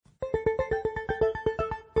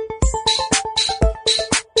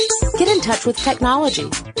in touch with technology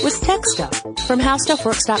with Tech Stuff from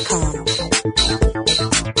HowStuffWorks.com.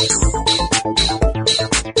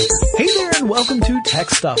 Hey there and welcome to Tech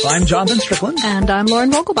Stuff. I'm Jonathan Strickland. And I'm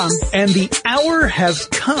Lauren Vogelbaum. And the hour has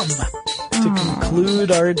come to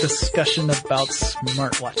conclude our discussion about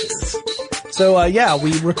smartwatches. So,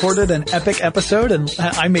 we recorded an epic episode, and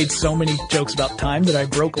I made so many jokes about time that I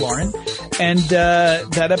broke Lauren. And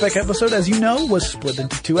that epic episode, as you know, was split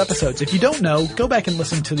into 2 episodes. If you don't know, go back and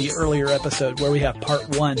listen to the earlier episode where we have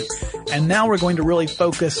part 1. And now we're going to really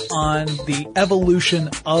focus on the evolution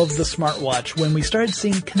of the smartwatch when we started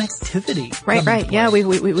seeing connectivity. Right. Yeah,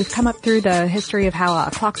 we've come up through the history of how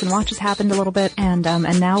clocks and watches happened a little bit, and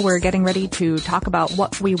now we're getting ready to talk about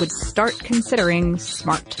what we would start considering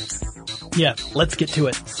smart. Yeah, let's get to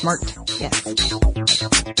it. Smart, yes.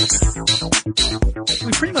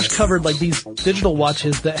 We pretty much covered like these digital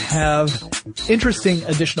watches that have interesting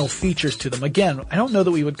additional features to them. Again, I don't know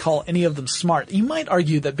that we would call any of them smart. You might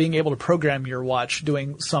argue that being able to program your watch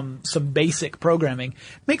doing some basic programming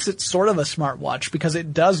makes it sort of a smartwatch because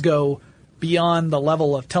it does go beyond the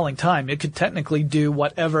level of telling time. It could technically do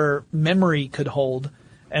whatever memory could hold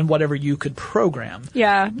and whatever you could program.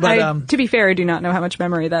 Yeah, but to be fair, I do not know how much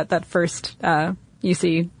memory that first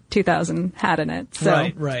UC 2000 had in it. So.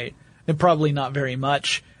 Right. And probably not very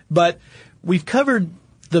much. But we've covered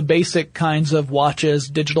the basic kinds of watches,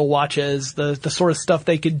 digital watches, the sort of stuff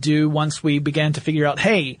they could do once we began to figure out,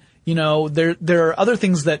 hey, you know, there are other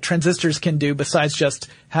things that transistors can do besides just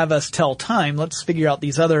have us tell time. Let's figure out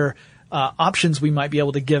these other options we might be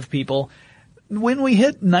able to give people. When we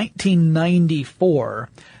hit 1994,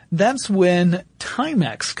 that's when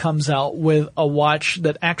Timex comes out with a watch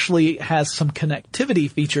that actually has some connectivity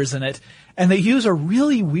features in it, and they use a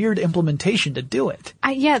really weird implementation to do it.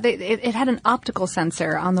 It had an optical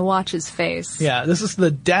sensor on the watch's face. Yeah, this is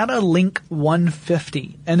the Data Link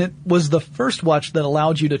 150, and it was the first watch that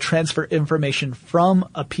allowed you to transfer information from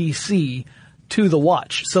a PC to the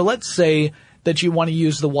watch. So let's say that you want to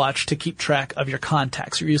use the watch to keep track of your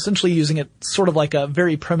contacts. You're essentially using it sort of like a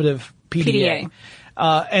very primitive PDA.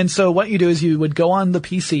 And so what you do is you would go on the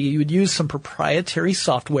PC, you would use some proprietary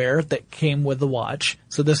software that came with the watch.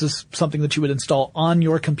 So this is something that you would install on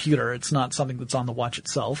your computer. It's not something that's on the watch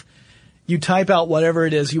itself. You type out whatever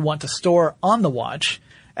it is you want to store on the watch.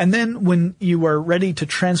 And then when you were ready to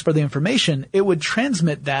transfer the information, it would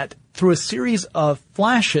transmit that through a series of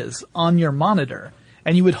flashes on your monitor.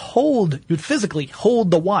 And you would physically hold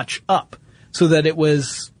the watch up so that it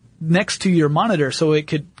was next to your monitor so it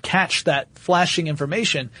could catch that flashing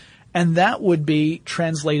information. And that would be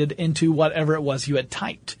translated into whatever it was you had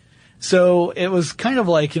typed. So it was kind of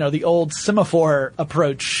like, you know, the old semaphore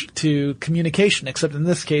approach to communication, except in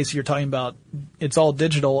this case you're talking about it's all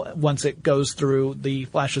digital once it goes through the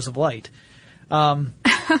flashes of light.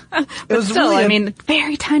 But still, really I mean,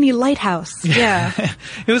 very tiny lighthouse. Yeah.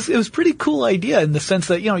 It was pretty cool idea in the sense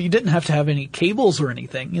that, you know, you didn't have to have any cables or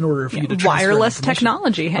anything in order for you to transfer wireless information.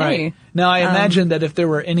 Technology. Hey. Right. Now I imagine that if there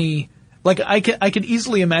were any, like I could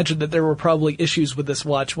easily imagine that there were probably issues with this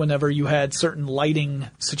watch whenever you had certain lighting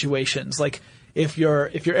situations. Like if your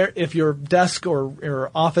desk or your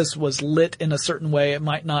office was lit in a certain way, it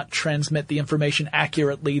might not transmit the information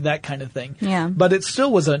accurately, that kind of thing. Yeah. But it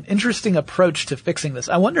still was an interesting approach to fixing this.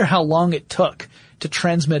 I wonder how long it took to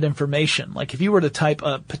transmit information. Like if you were to type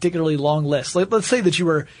a particularly long list, let's say that you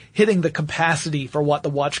were hitting the capacity for what the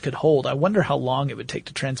watch could hold. I wonder how long it would take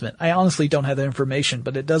to transmit. I honestly don't have the information,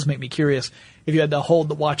 but it does make me curious if you had to hold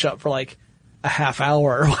the watch up for like a half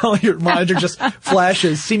hour while your monitor just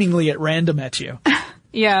flashes seemingly at random at you.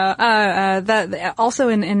 Yeah, that also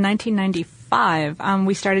in 1995,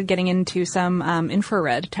 we started getting into some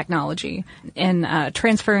infrared technology in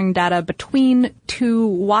transferring data between 2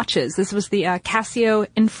 watches. This was the Casio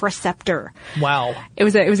Infraceptor. Wow. It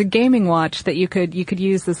was a gaming watch that you could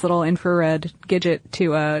use this little infrared gadget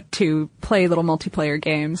to play little multiplayer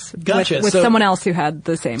games with someone else who had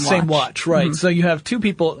the same watch. Same watch, right. Mm-hmm. So you have 2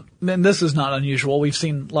 people, and this is not unusual. We've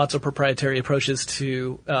seen lots of proprietary approaches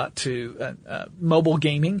to mobile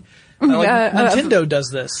gaming. Nintendo does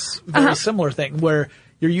this very similar thing where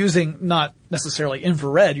you're using not necessarily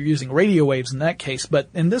infrared, you're using radio waves in that case, but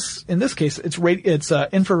in this case it's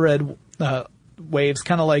infrared waves,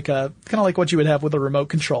 kind of like what you would have with a remote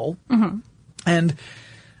control. Mm-hmm. And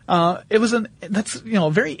that's a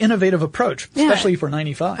very innovative approach, especially for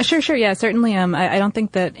 95. Sure, yeah, certainly. I don't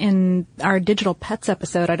think that in our digital pets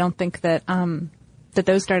episode, I don't think that that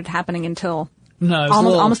those started happening until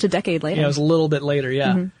almost a decade later. Yeah, it was a little bit later.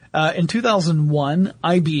 Yeah. Mm-hmm. In 2001,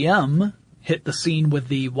 IBM hit the scene with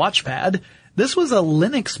the WatchPad. This was a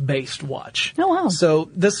Linux-based watch. Oh, wow. So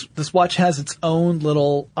this watch has its own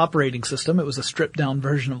little operating system. It was a stripped-down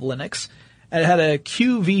version of Linux. And it had a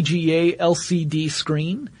QVGA LCD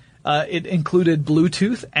screen. It included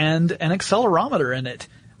Bluetooth and an accelerometer in it.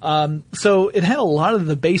 So it had a lot of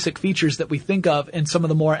the basic features that we think of in some of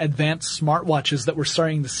the more advanced smartwatches that we're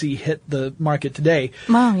starting to see hit the market today.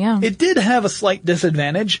 Wow, yeah. It did have a slight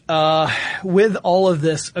disadvantage. With all of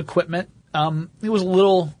this equipment, it was a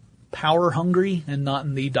little power hungry, and not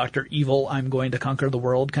in the Dr. Evil, I'm going to conquer the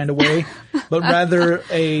world kind of way, but rather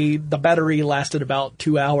the battery lasted about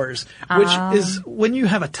 2 hours, which is when you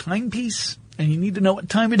have a timepiece and you need to know what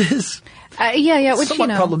time it is. Which,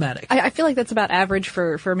 somewhat problematic. I feel like that's about average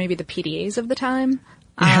for maybe the PDAs of the time.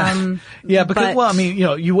 Because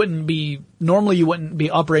you wouldn't be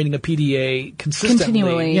operating a PDA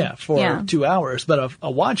consistently for 2 hours, but a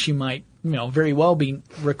watch you might, very well be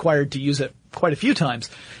required to use it quite a few times.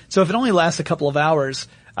 So if it only lasts a couple of hours,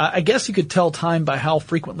 I guess you could tell time by how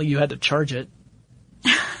frequently you had to charge it.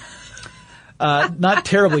 Not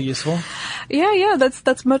terribly useful. Yeah,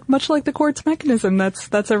 that's much like the quartz mechanism.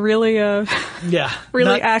 That's a really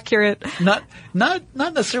really accurate. Not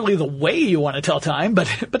necessarily the way you want to tell time, but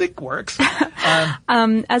it works.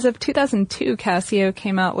 As of 2002, Casio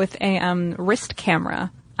came out with a wrist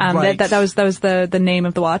camera. Right. That was the name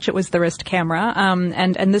of the watch. It was the wrist camera.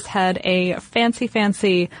 And this had a fancy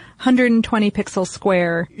 120 pixel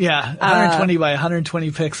square. Yeah, 120 by 120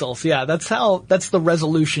 pixels. Yeah, that's the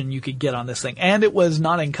resolution you could get on this thing. And it was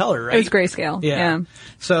not in color, right? It was grayscale. Yeah.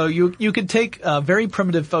 So you could take very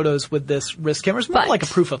primitive photos with this wrist camera. It's more like a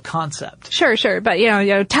proof of concept. Sure. But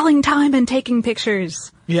telling time and taking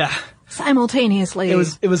pictures. Yeah. Simultaneously. It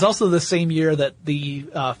was also the same year that the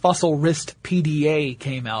Fossil Wrist PDA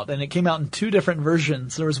came out, and it came out in two different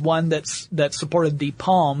versions. There was one that supported the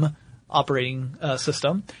Palm operating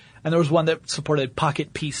system, and there was one that supported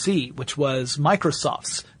Pocket PC, which was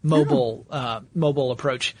Microsoft's mobile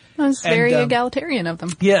approach. That was very egalitarian of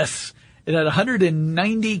them. Yes. It had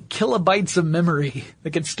 190 kilobytes of memory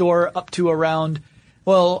that could store up to around,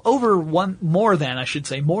 more than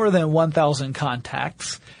 1,000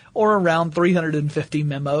 contacts, or around 350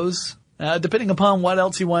 memos. Depending upon what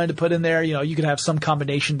else you wanted to put in there, you could have some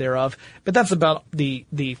combination thereof, but that's about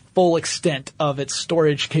the full extent of its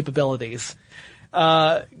storage capabilities.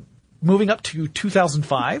 Moving up to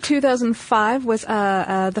 2005. 2005 was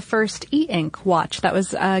the first e-ink watch. That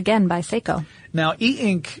was again by Seiko. Now,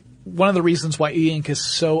 e-ink, one of the reasons why e-ink is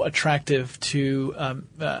so attractive to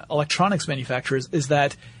electronics manufacturers is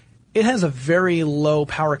that it has a very low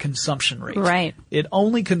power consumption rate. Right. It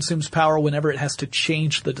only consumes power whenever it has to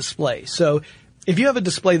change the display. So if you have a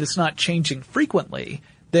display that's not changing frequently,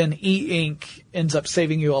 then e-ink ends up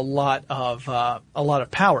saving you a lot of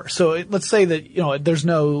power. So let's say that, there's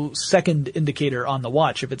no second indicator on the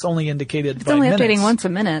watch. If it's only indicated by minutes. It's only updating once a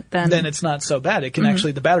minute, then it's not so bad. It can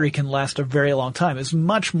actually, the battery can last a very long time. It's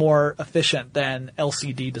much more efficient than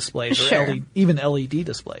LCD displays or even LED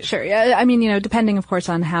displays. Sure. Yeah. I mean, depending, of course,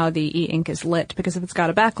 on how the e-ink is lit, because if it's got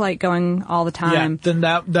a backlight going all the time. Yeah, then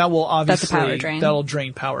that will obviously, that's a power drain. That'll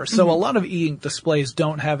drain power. So a lot of e-ink displays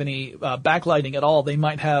don't have any backlighting at all. They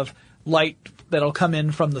might have light that'll come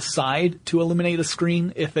in from the side to illuminate a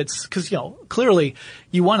screen because clearly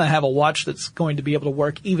you want to have a watch that's going to be able to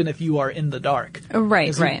work even if you are in the dark.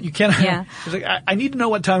 Right. You can't. Yeah. I need to know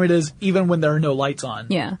what time it is even when there are no lights on.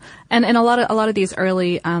 Yeah. And a lot of these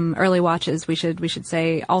early watches, we should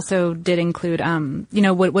say, also did include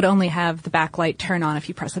would only have the backlight turn on if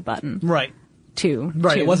you press a button. Right.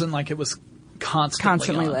 It wasn't like it was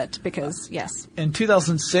constantly lit because, yes. In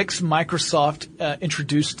 2006, Microsoft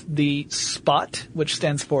introduced the SPOT, which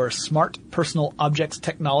stands for Smart Personal Objects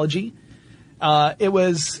Technology. It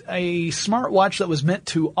was a smartwatch that was meant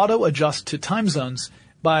to auto-adjust to time zones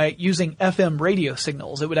by using FM radio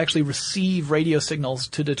signals. It would actually receive radio signals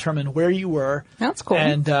to determine where you were. That's cool.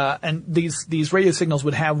 And these radio signals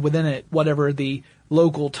would have within it whatever the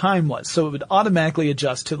local time was. So it would automatically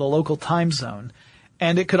adjust to the local time zone.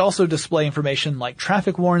 And it could also display information like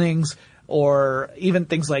traffic warnings or even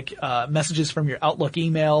things like messages from your Outlook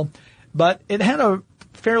email. But it had a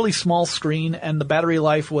fairly small screen and the battery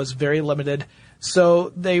life was very limited, so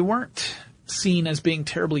they weren't seen as being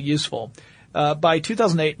terribly useful. By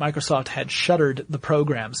 2008, Microsoft had shuttered the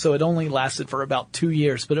program, so it only lasted for about 2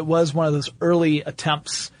 years, but it was one of those early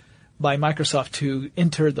attempts by Microsoft to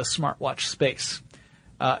enter the smartwatch space.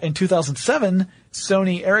 In 2007,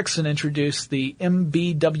 Sony Ericsson introduced the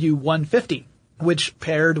MBW150, which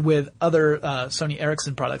paired with other Sony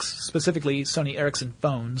Ericsson products, specifically Sony Ericsson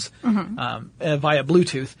phones, via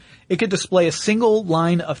Bluetooth, it could display a single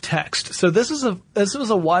line of text. So this was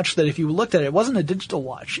a watch that if you looked at it, it wasn't a digital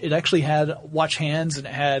watch. It actually had watch hands and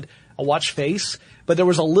it had a watch face, but there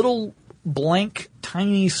was a little blank,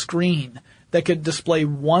 tiny screen that could display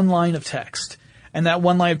one line of text. And that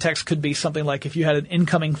one line of text could be something like if you had an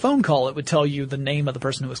incoming phone call, it would tell you the name of the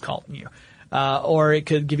person who was calling you. Or it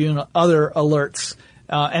could give you other alerts.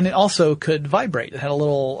 And it also could vibrate. It had a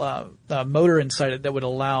little motor inside it that would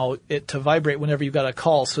allow it to vibrate whenever you got a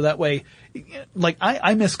call. So that way, like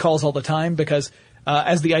I miss calls all the time because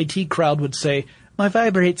as the IT crowd would say, my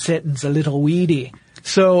vibrate setting's a little weedy.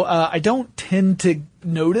 So I don't tend to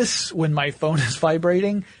notice when my phone is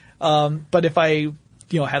vibrating. But if I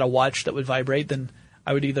had a watch that would vibrate, then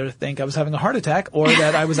I would either think I was having a heart attack or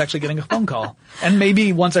that I was actually getting a phone call. And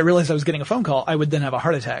maybe once I realized I was getting a phone call, I would then have a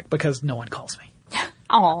heart attack because no one calls me.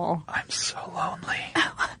 Oh, I'm so lonely.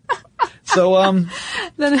 So,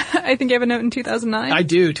 then I think you have a note in 2009. I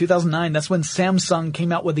do. 2009. That's when Samsung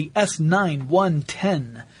came out with the S9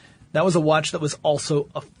 110. That was a watch that was also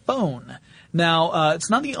a phone. Now, it's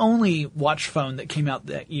not the only watch phone that came out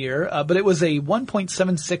that year, but it was a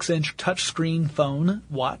 1.76-inch touchscreen phone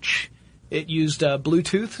watch. It used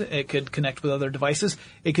Bluetooth. It could connect with other devices.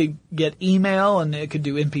 It could get email, and it could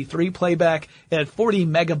do MP3 playback. It had 40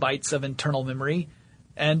 megabytes of internal memory.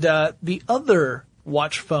 And the other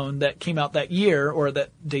watch phone that came out that year, or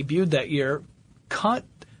that debuted that year, caught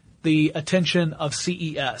the attention of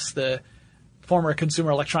CES, the former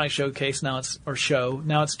Consumer Electronics Showcase. Now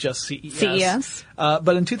it's just CES. CES.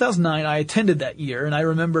 But in 2009, I attended that year, and I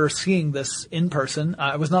remember seeing this in person.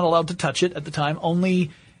 I was not allowed to touch it at the time.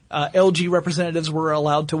 Only LG representatives were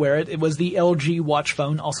allowed to wear it. It was the LG watch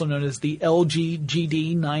phone, also known as the LG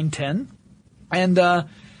GD910. And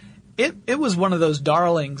it was one of those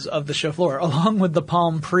darlings of the show floor, along with the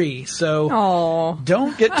Palm Pre. So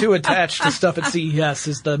don't get too attached to stuff at CES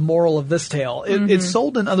is the moral of this tale. It's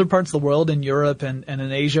sold in other parts of the world, in Europe and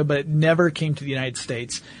in Asia, but it never came to the United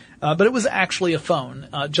States. But it was actually a phone,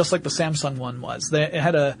 just like the Samsung one was. It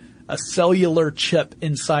had a cellular chip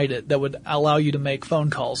inside it that would allow you to make phone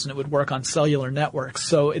calls, and it would work on cellular networks.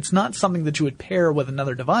 So it's not something that you would pair with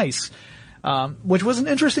another device, which was an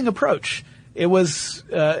interesting approach. It was,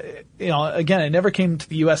 again, it never came to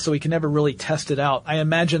the U.S., so we can never really test it out. I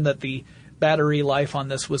imagine that the battery life on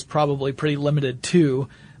this was probably pretty limited too.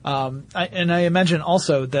 And I imagine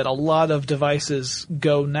also that a lot of devices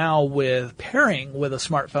go now with pairing with a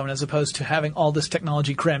smartphone as opposed to having all this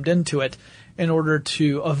technology crammed into it in order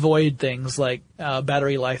to avoid things like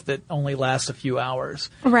battery life that only lasts a few hours.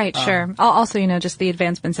 Right, sure. Also, just the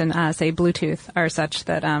advancements in, say, Bluetooth are such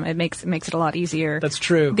that it makes it a lot easier. That's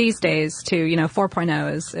true. These days, to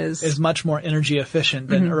 4.0 is much more energy efficient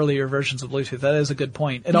than earlier versions of Bluetooth. That is a good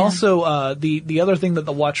point. And also, the other thing that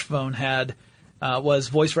the watch phone had was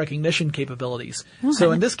voice recognition capabilities. Okay.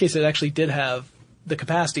 So in this case, it actually did have the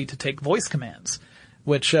capacity to take voice commands,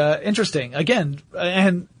 which interesting. Again,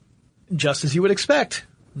 and just as you would expect,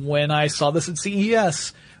 when I saw this at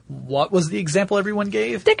CES, what was the example everyone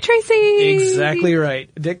gave? Dick Tracy! Exactly right.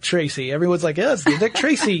 Dick Tracy. Everyone's like, yeah, it's the Dick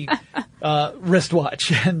Tracy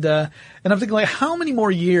wristwatch. And I'm thinking, like, how many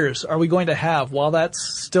more years are we going to have while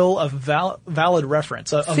that's still a valid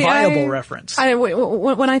reference, a viable reference?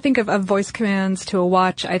 When I think of voice commands to a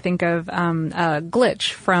watch, I think of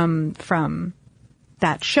Glitch from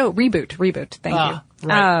that show, Reboot. Thank you.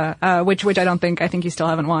 Right. Which I think you still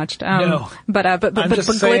haven't watched. No. But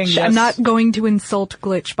Glitch, yes. I'm not going to insult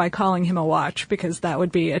Glitch by calling him a watch because that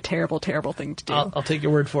would be a terrible, terrible thing to do. I'll take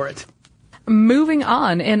your word for it. Moving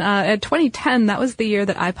on, in 2010, that was the year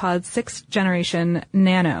that iPod's 6th generation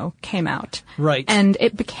Nano came out. Right. And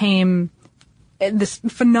it became this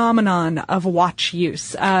phenomenon of watch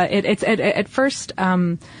use. It's at first,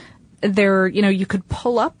 there, you could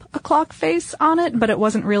pull up a clock face on it, but it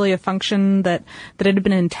wasn't really a function that it had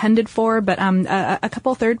been intended for. But a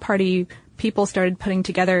couple third-party people started putting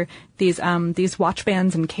together these watch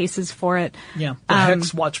bands and cases for it. Yeah, the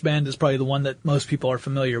Hex watch band is probably the one that most people are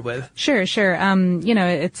familiar with. Sure. It's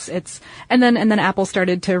and then Apple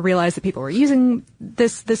started to realize that people were using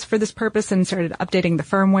this for this purpose and started updating the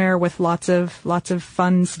firmware with lots of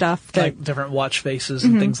fun stuff like different watch faces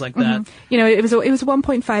and things like that. It was a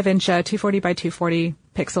 1.5 inch 240 by 240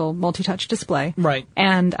 pixel multi-touch display. Right.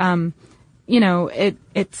 And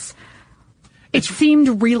it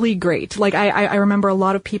seemed really great. Like, I remember a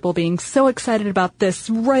lot of people being so excited about this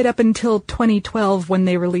right up until 2012 when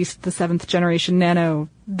they released the 7th generation Nano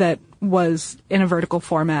that was in a vertical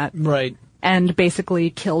format. Right. and basically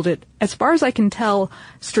killed it, as far as I can tell,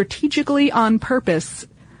 strategically on purpose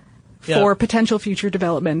for potential future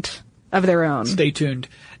development of their own. Stay tuned.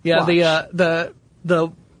 Yeah, watch.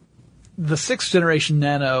 the 6th generation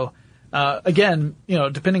Nano, again,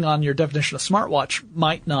 depending on your definition of smartwatch,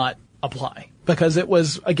 might not apply because it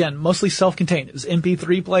was, again, mostly self-contained. It was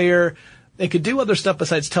MP3 player. It could do other stuff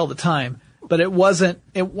besides tell the time, but it wasn't.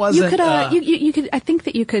 You could, you could. I think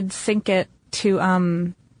that you could sync it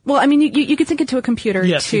to. You could sync it to a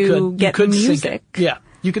computer to get music. Yeah,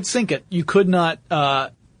 you could sync it. You could not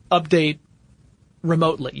update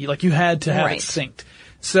remotely. Like, you had to have it synced.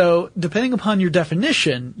 So, depending upon your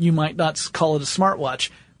definition, you might not call it a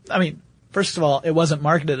smartwatch. I mean, first of all, it wasn't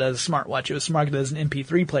marketed as a smartwatch. It was marketed as an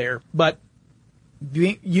MP3 player. But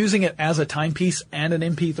using it as a timepiece and an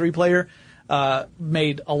MP3 player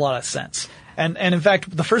made a lot of sense. And in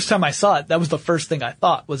fact, the first time I saw it, that was the first thing I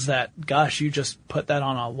thought was that, gosh, you just put that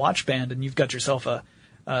on a watch band and you've got yourself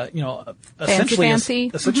essentially a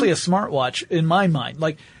smartwatch in my mind.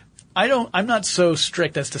 Like, I'm not so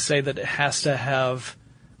strict as to say that it has to have,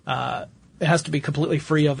 it has to be completely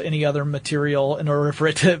free of any other material in order for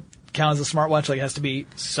it to count as a smartwatch. Like, it has to be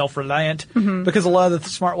self-reliant because a lot of the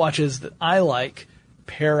smartwatches that I like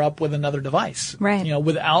pair up with another device. Right.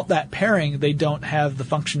 Without that pairing, they don't have the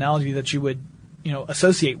functionality that you would,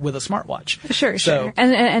 associate with a smartwatch. Sure.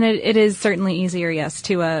 And it is certainly easier, yes,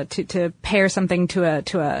 to pair something to a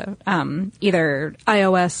either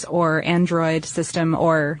iOS or Android system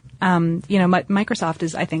or, Microsoft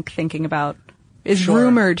is, I think,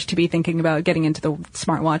 rumored to be thinking about getting into the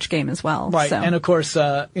smartwatch game as well. Right. So. And of course,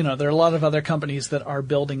 there are a lot of other companies that are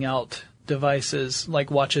building out devices like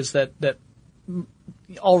watches that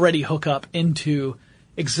already hook up into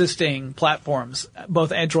existing platforms,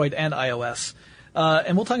 both Android and iOS.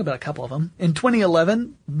 And we'll talk about a couple of them. In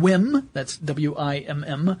 2011, WIM, that's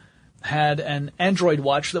W-I-M-M, had an Android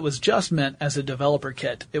watch that was just meant as a developer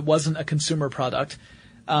kit. It wasn't a consumer product.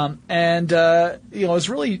 It was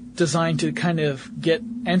really designed to kind of get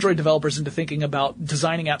Android developers into thinking about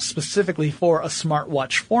designing apps specifically for a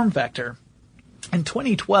smartwatch form factor. In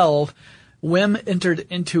 2012, WIM entered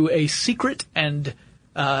into a secret and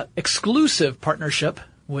exclusive partnership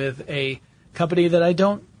with a company that I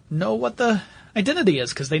don't know what the identity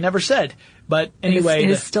is because they never said. But anyway, it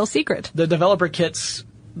is still secret. The developer kits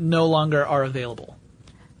no longer are available.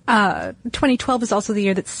 2012 is also the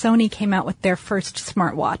year that Sony came out with their first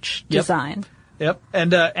smartwatch design. Yep.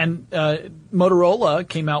 And Motorola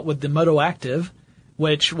came out with the Moto Active,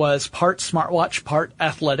 which was part smartwatch, part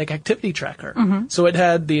athletic activity tracker. Mm-hmm. So it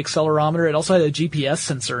had the accelerometer. It also had a GPS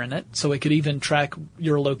sensor in it, so it could even track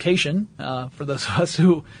your location, for those of us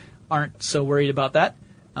who aren't so worried about that.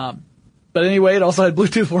 But anyway, it also had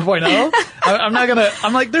Bluetooth 4.0.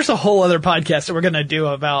 I'm like, there's a whole other podcast that we're going to do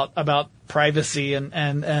about privacy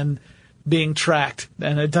and being tracked,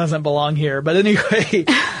 and it doesn't belong here. But anyway,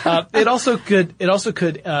 it also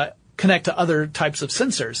could connect to other types of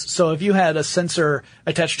sensors. So if you had a sensor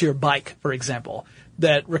attached to your bike, for example,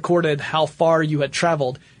 that recorded how far you had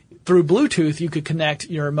traveled, through Bluetooth, you could connect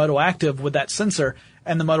your Moto Active with that sensor,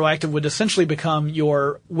 and the Moto Active would essentially become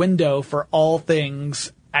your window for all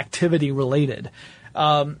things activity related.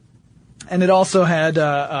 And it also had,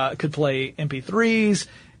 could play MP3s.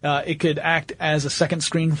 It could act as a second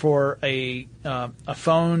screen for a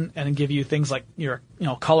phone and give you things like your,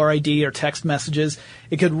 caller ID or text messages.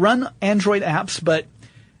 It could run Android apps, but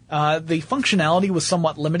the functionality was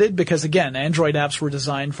somewhat limited because, again, Android apps were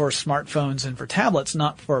designed for smartphones and for tablets,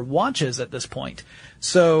 not for watches at this point.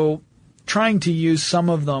 So trying to use some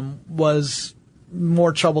of them was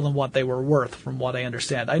more trouble than what they were worth, from what I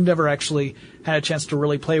understand. I never actually had a chance to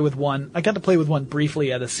really play with one. I got to play with one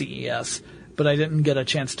briefly at a CES, but I didn't get a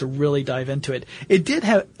chance to really dive into it. It did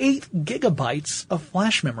have 8 gigabytes of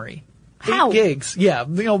flash memory. How? 8 gigs. Yeah.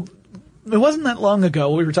 It wasn't that long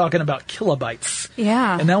ago we were talking about kilobytes.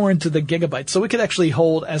 Yeah. And now we're into the gigabytes. So it could actually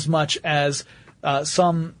hold as much as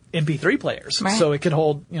some MP3 players. Right. So it could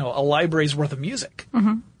hold, a library's worth of music.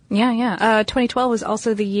 Mm-hmm. Yeah. 2012 was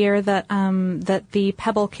also the year that the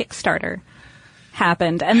Pebble Kickstarter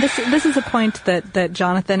happened. And this is a point that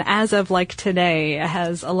Jonathan, as of like today,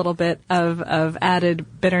 has a little bit of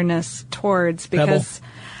added bitterness towards because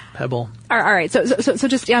Pebble. All right. So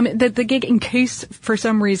just the gig, in case for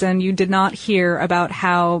some reason you did not hear about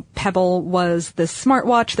how Pebble was this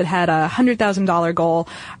smartwatch that had a $100,000 goal,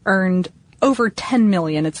 earned over $10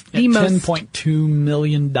 million. It's the most $10.2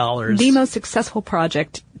 million. The most successful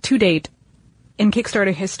project to date in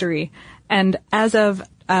Kickstarter history. And as of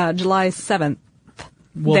July 7th,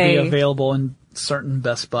 will be available in certain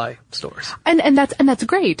Best Buy stores. And that's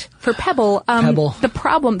great for Pebble. Pebble. The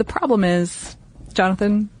problem is,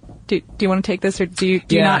 Jonathan, do you want to take this, or do you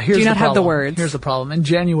not have problem. the words? Here's the problem. In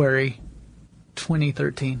January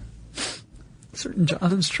 2013, certain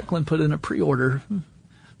Jonathan Strickland put in a pre-order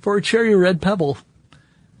for a cherry red Pebble.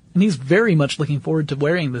 And he's very much looking forward to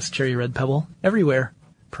wearing this cherry red Pebble everywhere.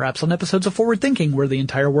 Perhaps on episodes of Forward Thinking, where the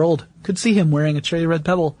entire world could see him wearing a cherry red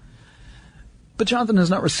Pebble. But Jonathan has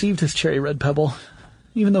not received his cherry red Pebble,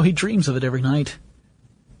 even though he dreams of it every night.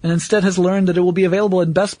 And instead has learned that it will be available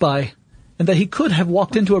in Best Buy, and that he could have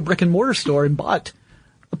walked into a brick and mortar store and bought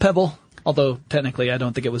a Pebble. Although, technically, I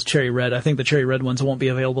don't think it was cherry red. I think the cherry red ones won't be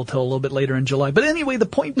available till a little bit later in July. But anyway, the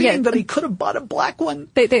point being that he could have bought a black one.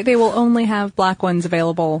 They will only have black ones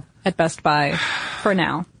available at Best Buy for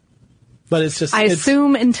now. But it's just... I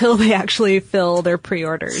assume until they actually fill their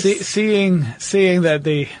pre-orders. Seeing that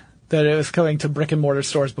it was coming to brick and mortar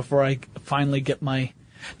stores before I finally get my...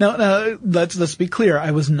 Now, let's be clear.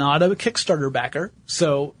 I was not a Kickstarter backer,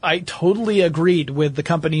 so I totally agreed with the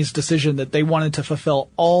company's decision that they wanted to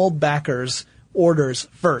fulfill all backers' orders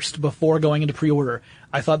first before going into pre-order.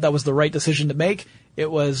 I thought that was the right decision to make.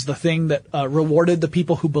 It was the thing that rewarded the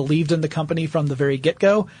people who believed in the company from the very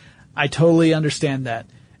get-go. I totally understand that.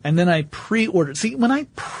 And then I pre-ordered. See, when I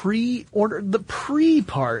pre-ordered the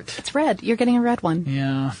pre-part... It's red. You're getting a red one.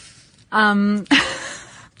 Yeah.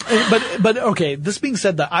 But okay, this being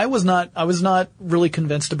said, that I was not really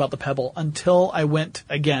convinced about the Pebble until I went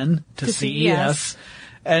again to CES.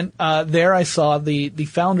 And there I saw the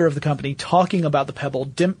founder of the company talking about the Pebble,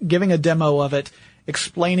 giving a demo of it,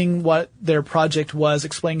 explaining what their project was,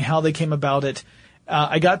 explaining how they came about it.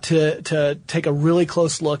 I got to take a really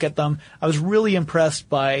close look at them. I was really impressed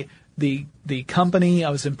by the company. I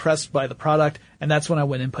was impressed by the product, and that's when I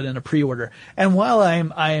went and put in a pre-order. And while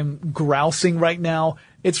I am grousing right now,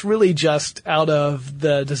 it's really just out of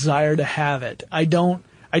the desire to have it. I don't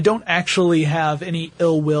actually have any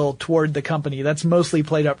ill will toward the company. That's mostly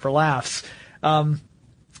played up for laughs.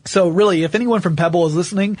 So really, if anyone from Pebble is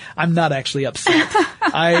listening, I'm not actually upset.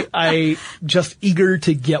 I just eager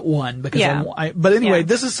to get one because but anyway,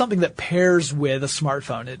 this is something that pairs with a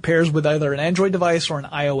smartphone. It pairs with either an Android device or an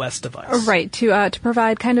iOS device. Right. To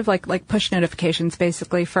provide kind of like push notifications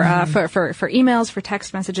basically for emails, for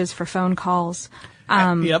text messages, for phone calls.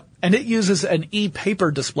 Yep. And it uses an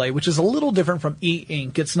e-paper display, which is a little different from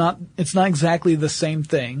e-ink. It's not exactly the same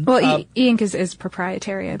thing. Well, e-ink is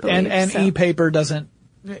proprietary, I believe. And e-paper doesn't.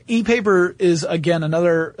 E-paper is again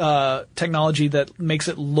another technology that makes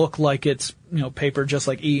it look like it's paper, just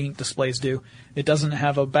like e-ink displays do. It doesn't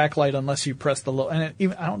have a backlight unless you press the I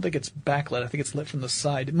don't think it's backlit. I think it's lit from the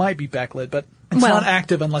side. It might be backlit, but it's not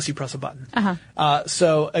active unless you press a button.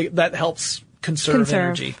 So that helps conserve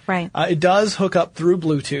energy. Right. It does hook up through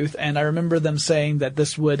Bluetooth, and I remember them saying that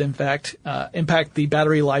this would in fact impact the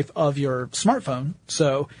battery life of your smartphone.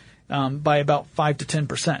 So by about 5 to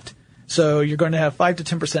 10%. So you're going to have 5 to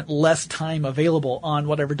 10% less time available on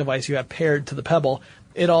whatever device you have paired to the Pebble.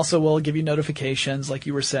 It also will give you notifications, like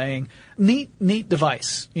you were saying. Neat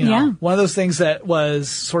device. One of those things that was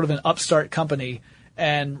sort of an upstart company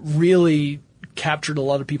and really captured a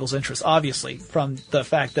lot of people's interest, obviously, from the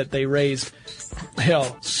fact that they raised,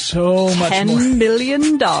 so much more. $10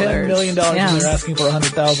 million. $10 million, and they're asking for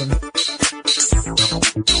 $100,000.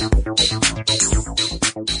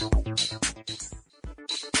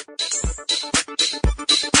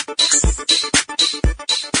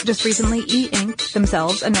 Just recently, e-ink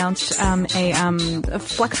themselves announced a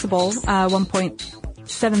flexible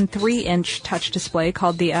 1.73-inch touch display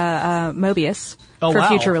called the Mobius for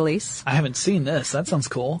future release. I haven't seen this. That sounds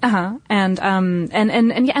cool. And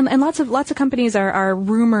lots of companies are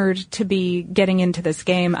rumored to be getting into this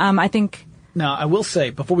game. I think. Now, I will say,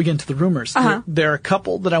 before we get into the rumors, there are a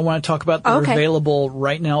couple that I want to talk about that are available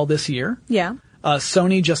right now this year. Yeah.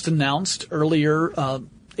 Sony just announced earlier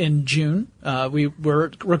in June. We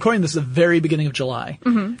were recording this at the very beginning of July.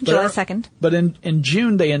 July 2nd. But in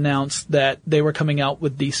June, they announced that they were coming out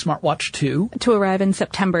with the Smartwatch 2. To arrive in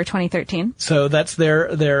September 2013. So that's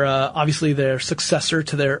their obviously their successor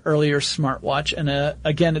to their earlier smartwatch. And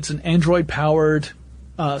again, it's an Android-powered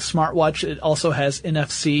smartwatch. It also has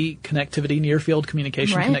NFC connectivity, near-field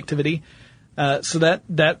communication connectivity. So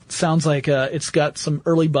that sounds like it's got some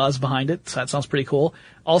early buzz behind it. So that sounds pretty cool.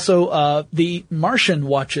 Also, the Martian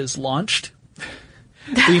watches launched.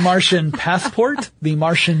 The Martian Passport, the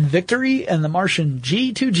Martian Victory, and the Martian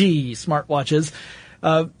G2G smartwatches.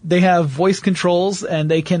 They have voice controls,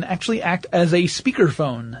 and they can actually act as a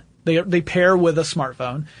speakerphone. They pair with a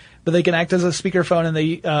smartphone, but they can act as a speakerphone, and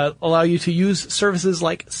they allow you to use services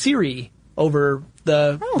like Siri over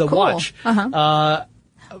the cool. watch. Uh-huh.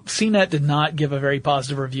 CNET did not give a very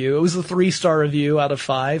positive review. It was a 3-star review out of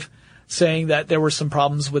 5, saying that there were some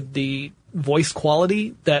problems with the voice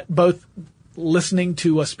quality, that both listening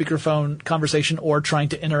to a speakerphone conversation or trying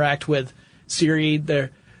to interact with Siri,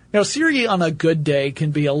 Siri on a good day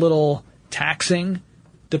can be a little taxing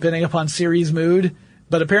depending upon Siri's mood,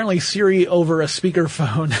 but apparently Siri over a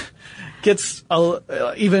speakerphone gets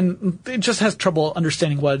it just has trouble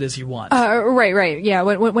understanding what it is you want. Right. Yeah.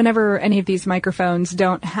 Whenever any of these microphones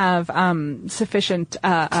don't have sufficient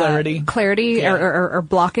clarity yeah. or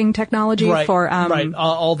blocking technology for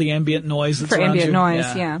all the ambient noise that's for around ambient you.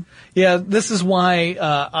 noise. Yeah. This is why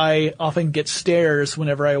I often get stares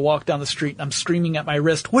whenever I walk down the street and I'm screaming at my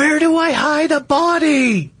wrist, "Where do I hide a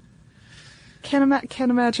body?" Can't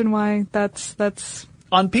imagine why that's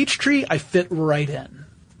on Peachtree. I fit right in.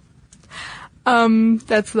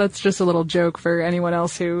 That's just a little joke for anyone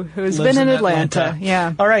else who's been in Atlanta.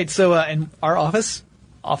 Yeah. All right. So, in our office,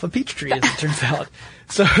 off of Peachtree, as it turns out.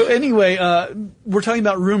 So anyway, we're talking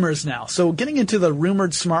about rumors now. So getting into the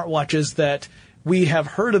rumored smartwatches that we have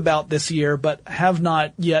heard about this year, but have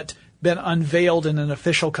not yet been unveiled in an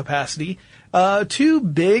official capacity. 2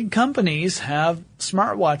 big companies have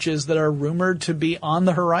smartwatches that are rumored to be on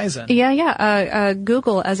the horizon. Yeah.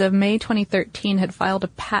 Google, as of May 2013, had filed a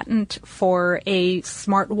patent for a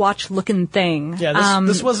smartwatch-looking thing. Yeah,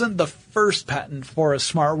 this wasn't the first patent for a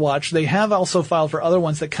smartwatch. They have also filed for other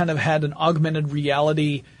ones that kind of had an augmented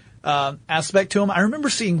reality aspect to them. I remember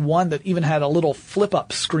seeing one that even had a little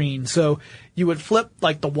flip-up screen. So you would flip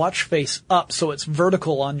like the watch face up so it's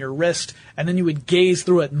vertical on your wrist, and then you would gaze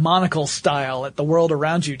through it monocle style at the world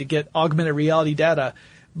around you to get augmented reality data.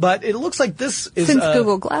 But it looks like this is since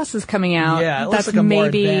Google Glass is coming out. Yeah, it looks like a more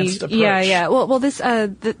advanced approach. Yeah. Well, this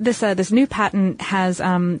new patent has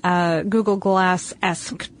Google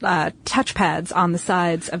Glass-esque touchpads on the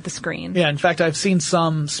sides of the screen. Yeah, in fact, I've seen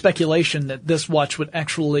some speculation that this watch would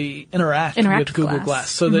actually interact with Google Glass,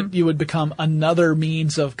 so that you would become another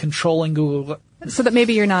means of controlling Google. So that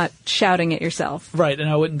maybe you're not shouting at yourself. Right, and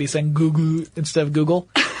I wouldn't be saying Google instead of Google.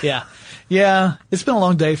 Yeah. Yeah, it's been a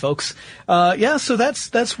long day, folks. So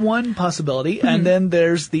that's one possibility. Mm-hmm. And then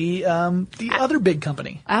there's the other big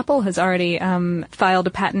company. Apple has already filed a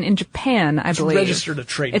patent in Japan, I believe. It's registered a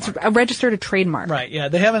trademark. It's registered a trademark. Right, yeah.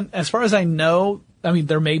 They haven't, as far as I know, I mean,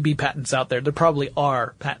 there may be patents out there. There probably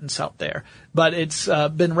are patents out there. But it's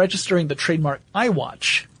been registering the trademark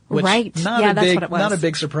iWatch. Which right. That's what it was. Not a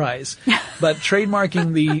big surprise. But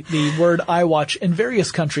trademarking the word iWatch in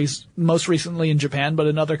various countries, most recently in Japan, but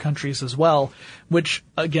in other countries as well, which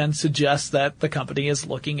again suggests that the company is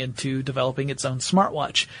looking into developing its own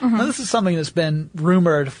smartwatch. Mm-hmm. Now, this is something that's been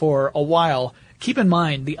rumored for a while. Keep in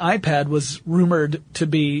mind, the iPad was rumored to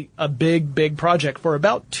be a big project for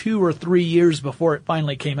about 2 or 3 years before it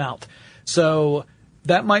finally came out. So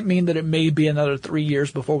that might mean that it may be another 3 years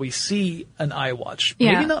before we see an iWatch.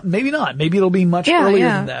 Yeah. Maybe not. Maybe it'll be much earlier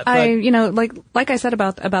than that. But like I said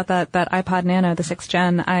about that iPod Nano, the 6th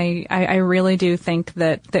gen, I really do think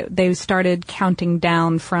that they started counting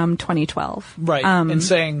down from 2012. Right. And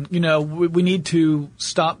saying, we need to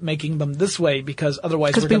stop making them this way because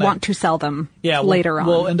otherwise we want to sell them later on.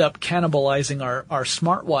 We'll end up cannibalizing our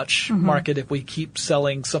smartwatch market if we keep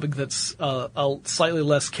selling something that's a slightly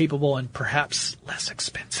less capable and perhaps less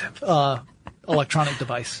expensive electronic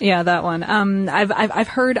device. Yeah, that one. I've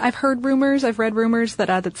heard rumors. I've read rumors that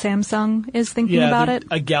Samsung is thinking about it.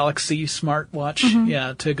 A Galaxy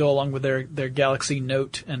smartwatch, to go along with their Galaxy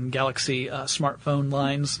Note and Galaxy smartphone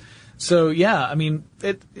lines. So I mean,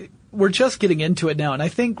 we're just getting into it now, and I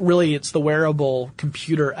think really it's the wearable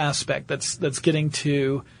computer aspect that's getting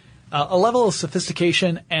to a level of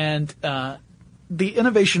sophistication and the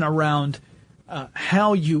innovation around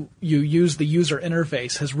how you use the user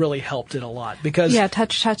interface has really helped it a lot because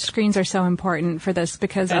touch screens are so important for this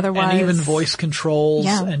because otherwise, and even voice controls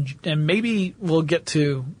and maybe we'll get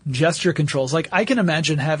to gesture controls. Like I can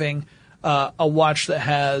imagine having a watch that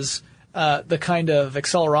has the kind of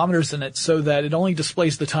accelerometers in it so that it only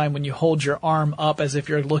displays the time when you hold your arm up as if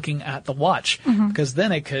you're looking at the watch, because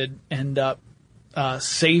then it could end up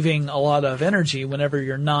saving a lot of energy whenever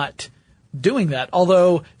you're not doing that.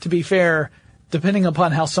 Although, to be fair, depending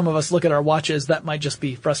upon how some of us look at our watches, that might just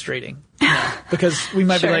be frustrating. Because we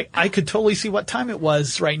might be like, I could totally see what time it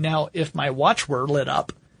was right now if my watch were lit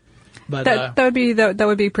up. But that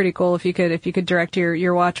would be pretty cool if you could direct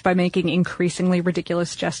your watch by making increasingly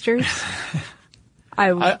ridiculous gestures.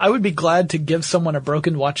 I would be glad to give someone a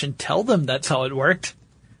broken watch and tell them that's how it worked,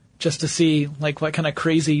 just to see like what kind of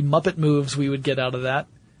crazy Muppet moves we would get out of that.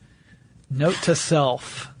 Note to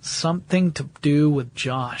self: something to do with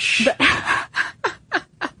Josh.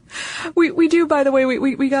 by the way,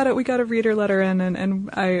 we got a reader letter in, and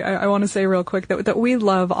I want to say real quick that we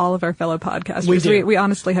love all of our fellow podcasters. We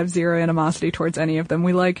honestly have zero animosity towards any of them.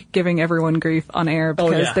 We like giving everyone grief on air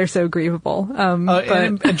because they're so grievable.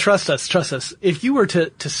 And trust us. If you were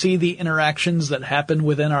to see the interactions that happen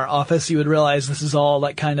within our office, you would realize this is all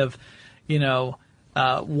that kind of,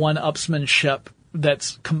 one-upsmanship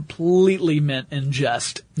that's completely meant in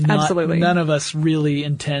jest. Absolutely. None of us really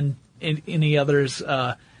intend any others,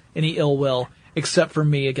 any ill will, except for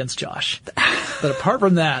me against Josh. But apart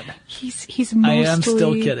from that, he's mostly, I am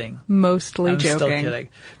still kidding. Mostly joking. I'm still kidding.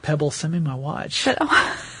 Pebble, send me my watch. But,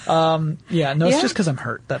 it's just because I'm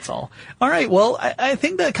hurt. That's all. All right. Well, I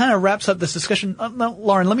think that kind of wraps up this discussion. Now,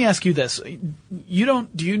 Lauren, let me ask you this: do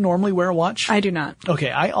you normally wear a watch? I do not. Okay,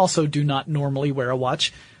 I also do not normally wear a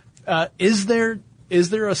watch. Is there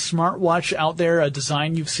a smartwatch out there, a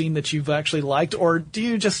design you've seen that you've actually liked, or do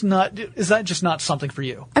you just not? Is that just not something for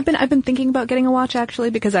you? I've been thinking about getting a watch actually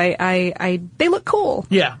because they look cool.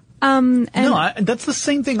 Yeah. That's the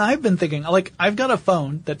same thing I've been thinking. Like, I've got a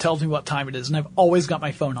phone that tells me what time it is, and I've always got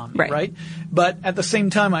my phone on me, right? But at the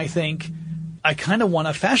same time, I think I kind of want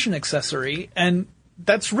a fashion accessory, and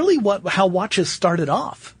that's really how watches started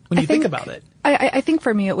off when you think about it. I think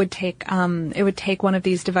for me it would take one of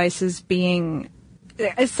these devices being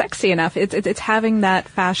sexy enough. It's having that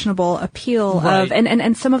fashionable appeal of,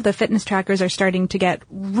 and some of the fitness trackers are starting to get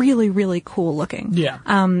really, really cool looking. Yeah.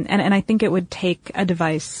 And I think it would take a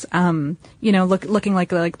device, looking like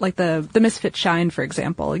the Misfit Shine, for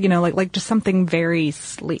example, like just something very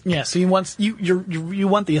sleek. Yeah. So you want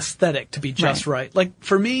the aesthetic to be just right. Like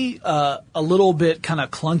for me, a little bit kind of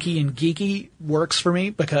clunky and geeky works for me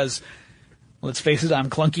because, let's face it, I'm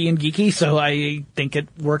clunky and geeky, so I think it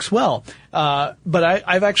works well. But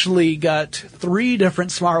I've actually got 3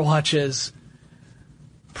 different smartwatches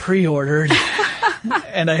pre-ordered,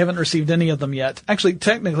 and I haven't received any of them yet. Actually,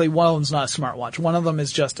 technically, one of them's not a smartwatch. One of them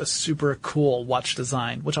is just a super cool watch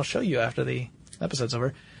design, which I'll show you after the episode's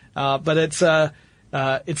over. But it's not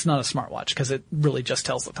a smartwatch because it really just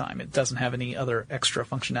tells the time. It doesn't have any other extra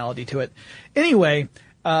functionality to it. Anyway,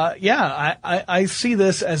 I see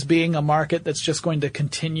this as being a market that's just going to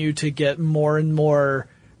continue to get more and more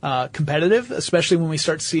competitive, especially when we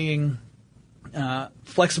start seeing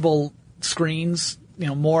flexible screens,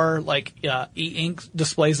 more like e-ink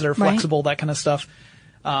displays that are flexible, that kind of stuff.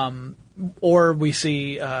 Or we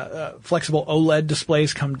see flexible OLED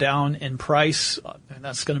displays come down in price. And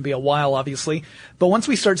that's going to be a while, obviously. But once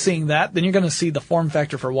we start seeing that, then you're going to see the form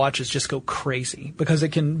factor for watches just go crazy because it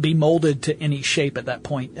can be molded to any shape at that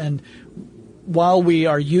point. And while we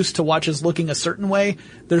are used to watches looking a certain way,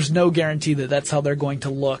 there's no guarantee that that's how they're going to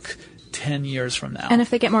look 10 years from now. And if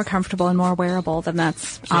they get more comfortable and more wearable, then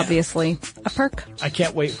that's obviously a perk. I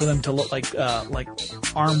can't wait for them to look like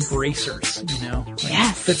arm bracers,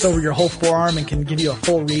 Yes. Fits over your whole forearm and can give you a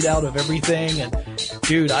full readout of everything. And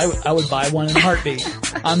dude, I would buy one in a heartbeat.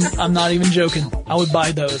 I'm not even joking. I would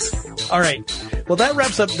buy those. All right. Well, that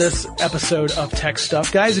wraps up this episode of Tech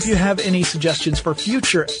Stuff. Guys, if you have any suggestions for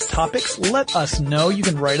future topics, let us know. You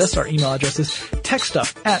can write us. Our email address is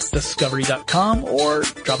techstuff@discovery.com or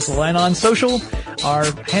drop us a line on social. Our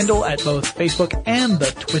handle at both Facebook and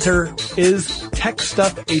the Twitter is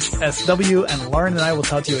TechStuffHSW, and Lauren and I will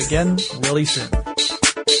talk to you again really soon.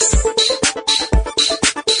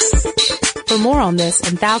 For more on this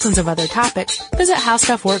and thousands of other topics, visit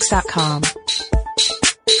HowStuffWorks.com.